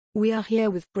We are here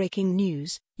with breaking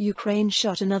news. Ukraine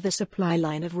shot another supply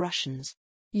line of Russians.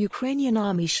 Ukrainian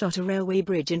army shot a railway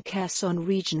bridge in Kherson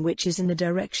region which is in the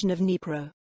direction of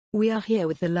Dnipro. We are here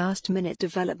with the last-minute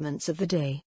developments of the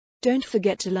day. Don't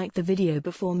forget to like the video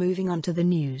before moving on to the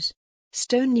news.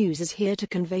 Stone News is here to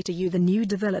convey to you the new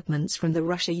developments from the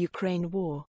Russia-Ukraine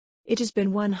war. It has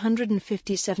been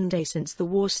 157 days since the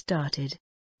war started.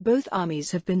 Both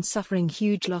armies have been suffering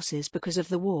huge losses because of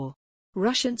the war.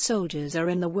 Russian soldiers are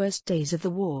in the worst days of the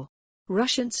war.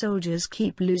 Russian soldiers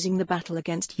keep losing the battle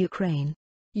against Ukraine.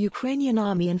 Ukrainian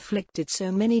army inflicted so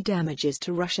many damages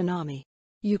to Russian army.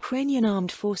 Ukrainian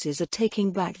armed forces are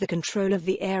taking back the control of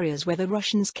the areas where the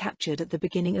Russians captured at the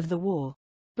beginning of the war.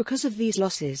 Because of these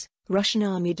losses, Russian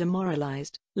army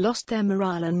demoralized, lost their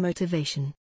morale and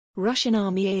motivation. Russian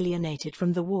army alienated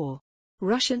from the war.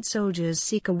 Russian soldiers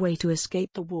seek a way to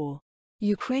escape the war.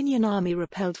 Ukrainian army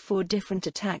repelled 4 different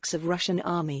attacks of Russian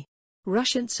army.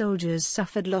 Russian soldiers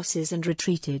suffered losses and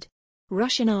retreated.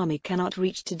 Russian army cannot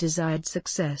reach to desired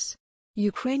success.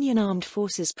 Ukrainian armed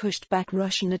forces pushed back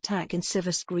Russian attack in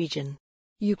Siversk region.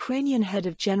 Ukrainian head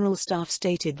of general staff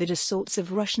stated that assaults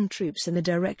of Russian troops in the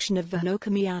direction of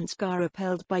Volodymyr are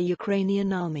repelled by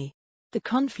Ukrainian army. The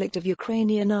conflict of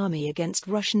Ukrainian army against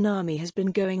Russian army has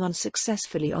been going on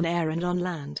successfully on air and on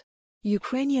land.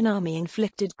 Ukrainian army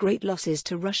inflicted great losses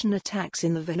to Russian attacks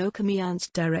in the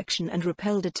Volodymyr direction and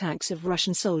repelled attacks of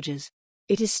Russian soldiers.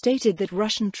 It is stated that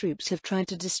Russian troops have tried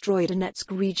to destroy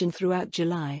Donetsk region throughout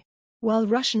July. While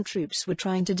Russian troops were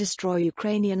trying to destroy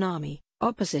Ukrainian army,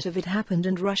 opposite of it happened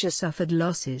and Russia suffered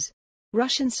losses.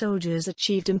 Russian soldiers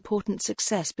achieved important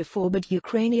success before, but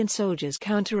Ukrainian soldiers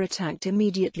counterattacked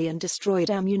immediately and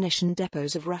destroyed ammunition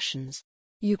depots of Russians.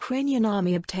 Ukrainian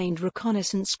army obtained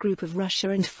reconnaissance group of Russia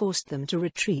and forced them to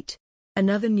retreat.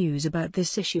 Another news about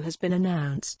this issue has been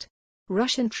announced.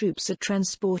 Russian troops are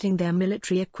transporting their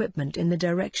military equipment in the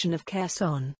direction of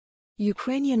Kherson.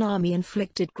 Ukrainian army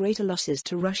inflicted greater losses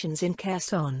to Russians in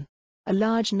Kherson. A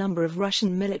large number of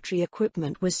Russian military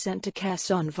equipment was sent to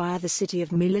Kherson via the city of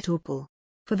Melitopol.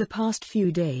 For the past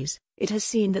few days, it has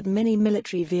seen that many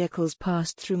military vehicles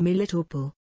passed through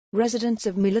Melitopol. Residents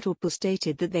of Melitopol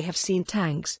stated that they have seen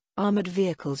tanks, armored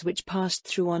vehicles which passed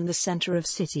through on the center of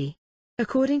city.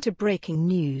 According to breaking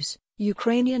news,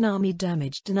 Ukrainian army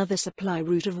damaged another supply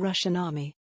route of Russian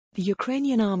army. The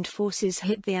Ukrainian armed forces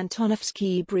hit the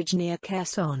Antonovsky Bridge near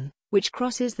Kherson, which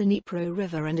crosses the Dnipro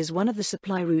River and is one of the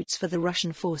supply routes for the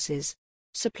Russian forces.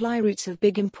 Supply routes have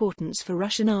big importance for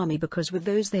Russian army because with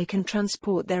those they can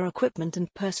transport their equipment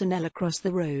and personnel across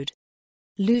the road.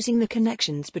 Losing the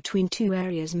connections between two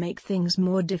areas make things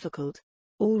more difficult.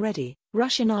 Already,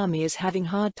 Russian army is having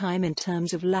hard time in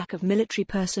terms of lack of military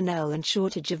personnel and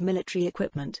shortage of military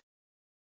equipment.